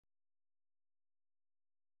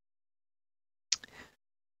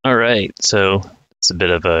All right, so it's a bit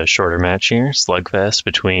of a shorter match here, slugfest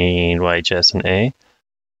between yhsxsx and A.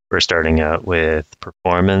 We're starting out with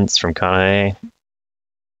performance from Kanae.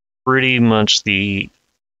 Pretty much the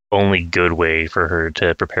only good way for her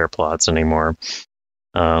to prepare plots anymore.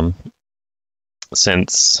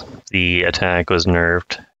 Since the attack was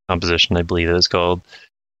nerfed, composition I believe it is called.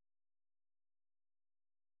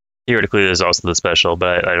 Theoretically, there's also the special,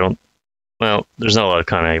 but I don't. Well, there's not a lot of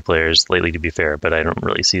Kanae players lately, to be fair, but I don't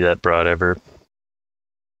really see that broad ever.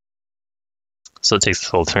 So it takes the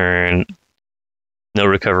full turn. No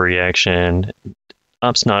recovery action.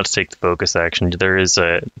 Opts not to take the focus action. There is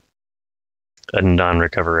a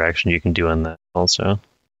non-recover action you can do on that also.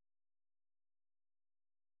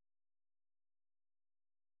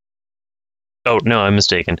 Oh, no, I'm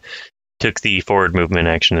mistaken. Took the forward movement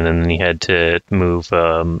action, and then he had to move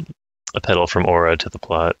a pedal from aura to the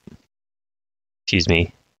plot. Excuse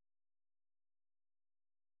me.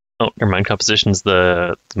 Oh, never mind. Composition's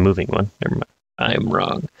the moving one. Never mind. I'm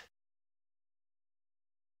wrong.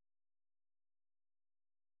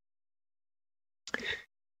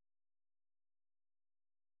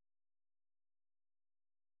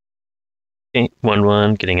 Okay,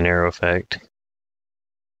 1-1, getting an arrow effect.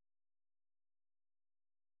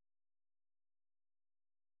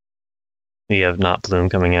 We have Not Bloom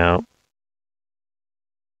coming out.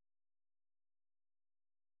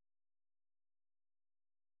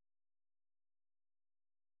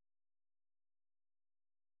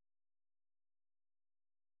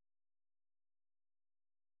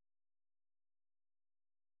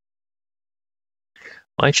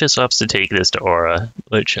 Why just opts to take this to aura,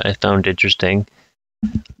 which I found interesting.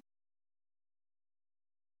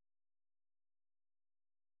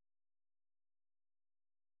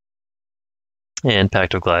 And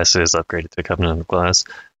Pact of Glass is upgraded to Covenant of Glass.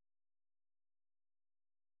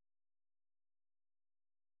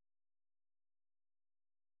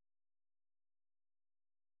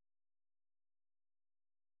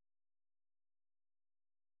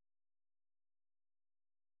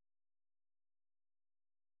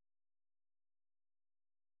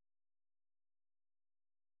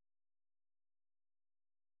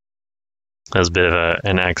 That was a bit of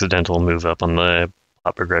an accidental move up on the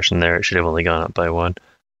plot progression there. It should have only gone up by 1.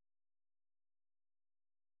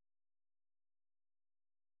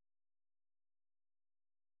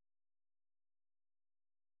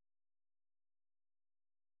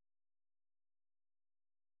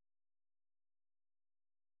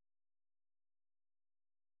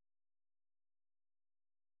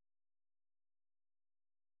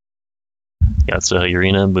 Got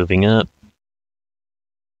Yurina moving up.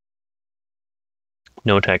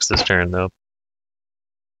 No attacks this turn, though.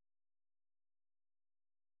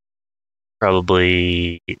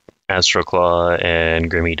 Probably Astral Claw and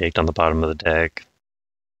Grim Edict on the bottom of the deck.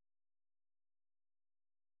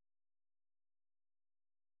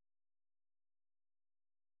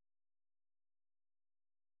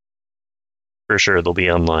 For sure, they'll be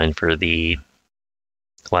online for the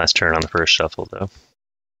last turn on the first shuffle, though.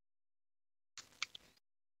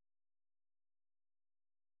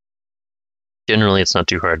 Generally, it's not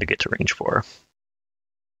too hard to get to range 4.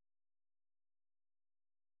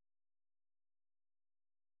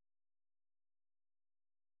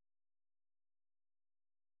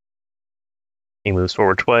 He moves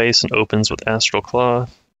forward twice and opens with Astral Claw.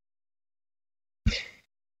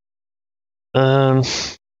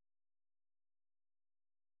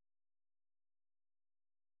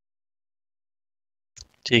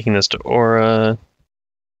 Taking this to aura.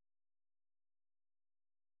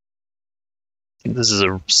 This is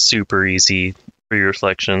a super easy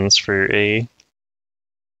reflections for A.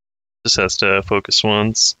 Just has to focus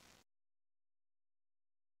once.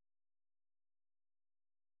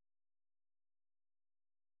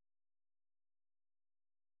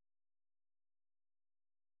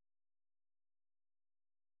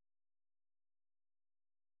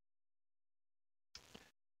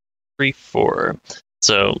 Three, 4.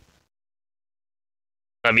 So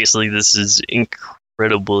obviously this is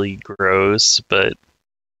incredibly gross, but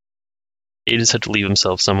he just had to leave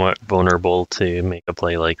himself somewhat vulnerable to make a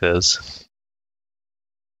play like this.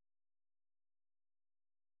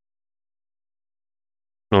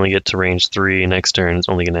 When we get to range 3, next turn is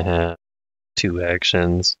only going to have 2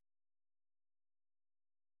 actions.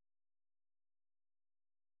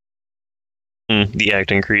 The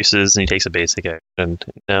act increases and he takes a basic action.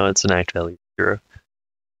 Now it's an act value 0.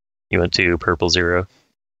 He went to purple 0.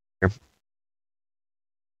 Here.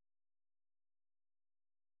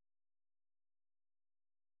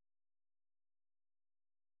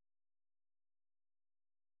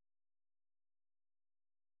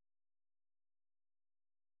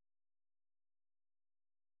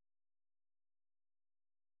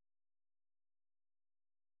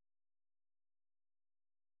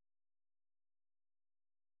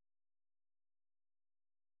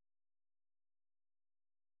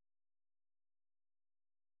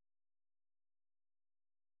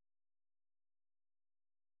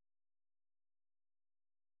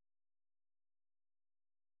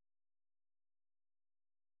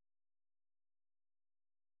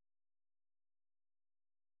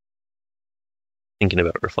 thinking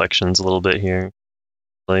about reflections a little bit here.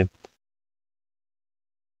 Like,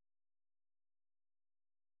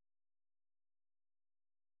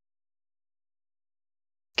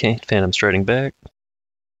 okay, Phantom striding back.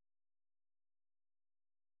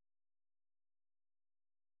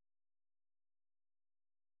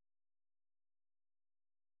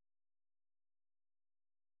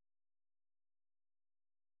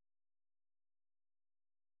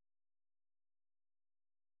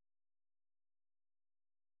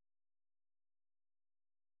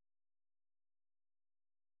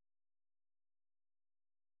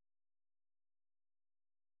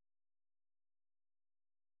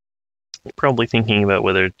 Probably thinking about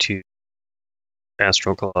whether to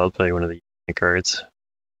Astral Claw. I'll play one of the cards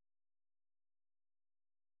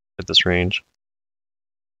at this range.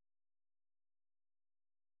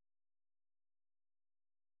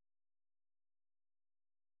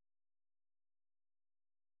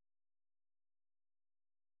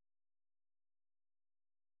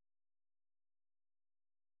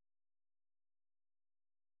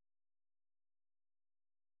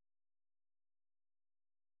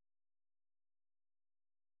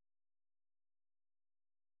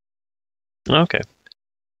 Okay.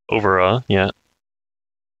 Overall, yeah.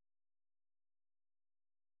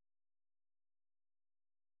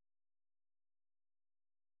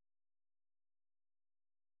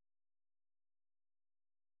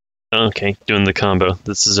 Okay, doing the combo.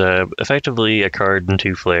 This is effectively a card and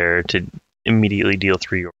 2 flare to immediately deal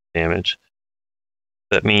 3 damage.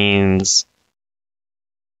 That means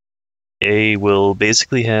A will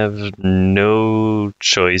basically have no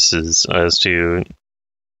choices as to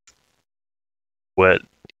what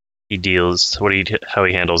he deals, how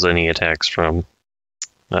he handles any attacks from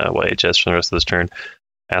YHS for the rest of this turn.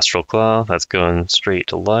 Astral Claw, that's going straight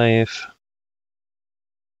to life.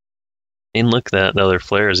 And look, that the other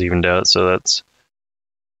flare is evened out, so that's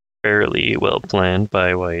fairly well planned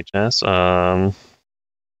by YHS.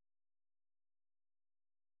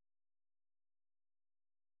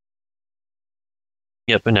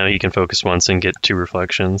 Yep, and now you can focus once and get 2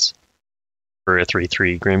 reflections for a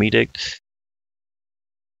 3/3 Grim Edict.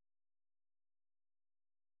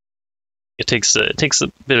 It takes a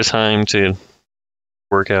bit of time to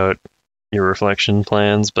work out your reflection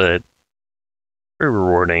plans, but very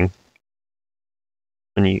rewarding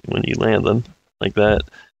when you land them like that.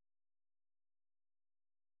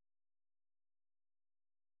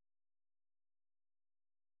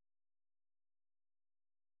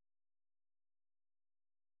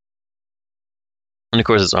 And of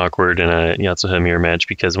course, it's awkward in a Yatsuha mirror match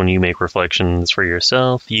because when you make reflections for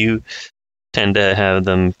yourself, you tend to have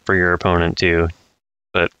them for your opponent too.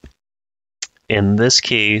 But in this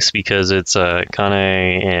case, because it's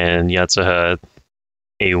Kane and Yatsuha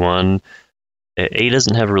A1, A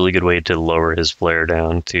doesn't have a really good way to lower his flare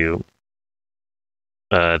down to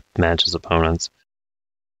match his opponents.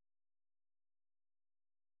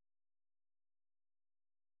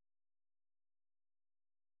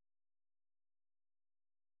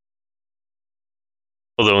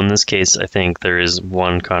 Although in this case, I think there is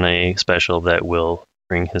one Kane special that will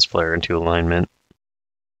bring his flare into alignment.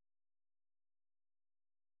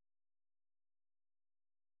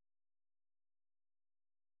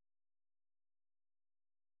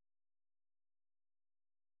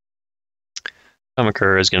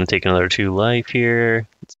 Kamakura is going to take another 2 life here.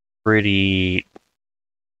 It's pretty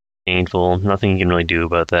painful. Nothing you can really do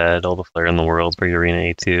about that. All the flare in the world for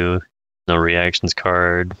Arena A2. No reactions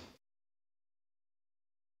card.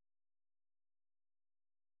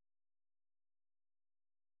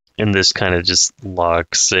 And this kind of just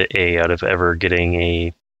locks A out of ever getting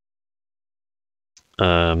a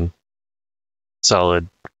solid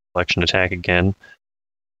reflection attack again.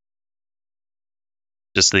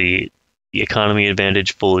 Just the economy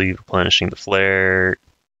advantage fully replenishing the flare.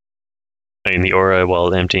 I mean, the aura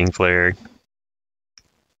while emptying flare.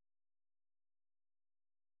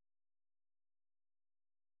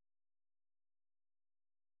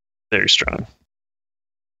 Very strong.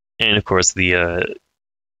 And of course, the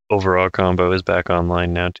overall combo is back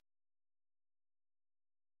online now.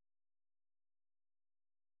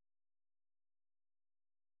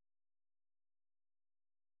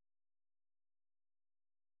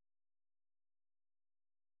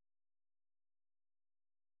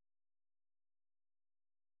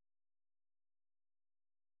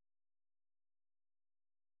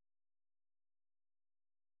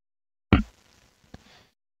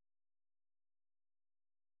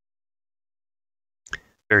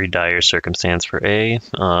 Very dire circumstance for A.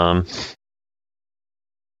 Can't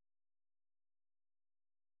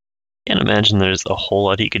imagine there's a whole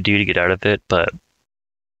lot he could do to get out of it, but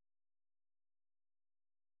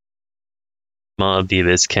Maw of the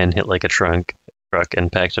Abyss can hit like a truck,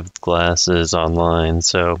 and Pact of Glass is online,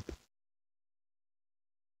 so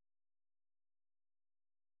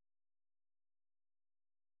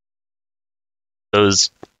those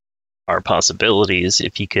are possibilities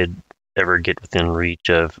if you could ever get within reach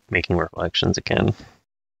of making reflections again.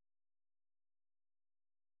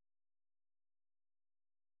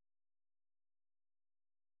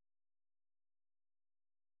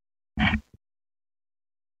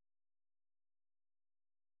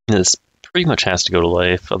 This pretty much has to go to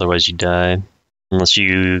life, otherwise you die. Unless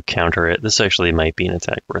you counter it. This actually might be an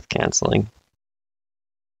attack worth canceling.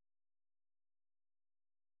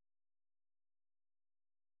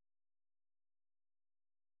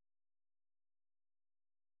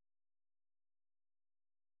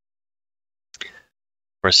 Of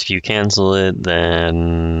course, if you cancel it,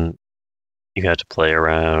 then you have to play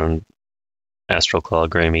around Astral Claw,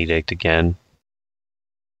 Grim Edict again.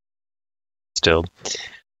 Still.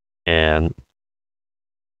 And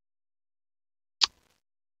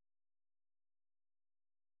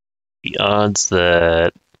the odds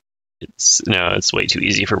that it's way too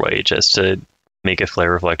easy for YHS to make a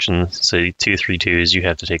flare reflection. So 2/3/2s, you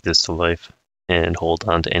have to take this to life and hold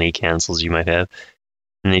on to any cancels you might have.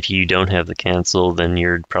 And if you don't have the cancel, then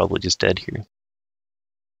you're probably just dead here.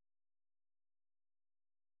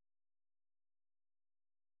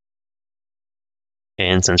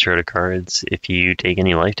 And since you're out of cards, if you take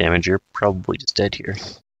any life damage, you're probably just dead here.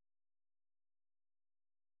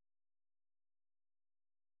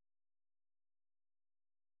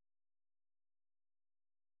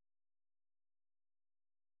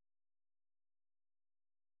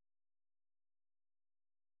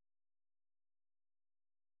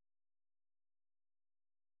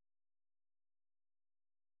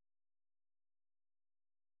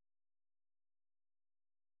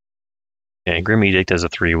 Okay, Grim Edict has a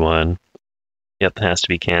 3/1. Yep, has to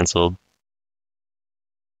be cancelled.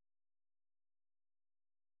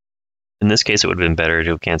 In this case, it would have been better to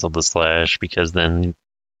have canceled the slash, because then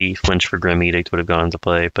the flinch for Grim Edict would have gone into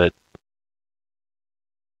play, but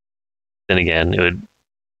then again, it would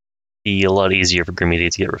be a lot easier for Grim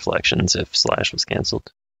Edict to get reflections if slash was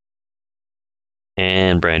cancelled.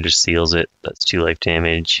 And Brandish seals it. That's 2 life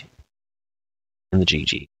damage. And the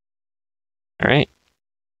GG. Alright.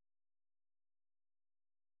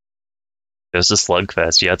 There's the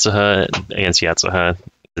slugfest. Yhsxsx against Yhsxsx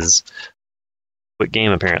is a quick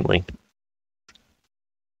game, apparently.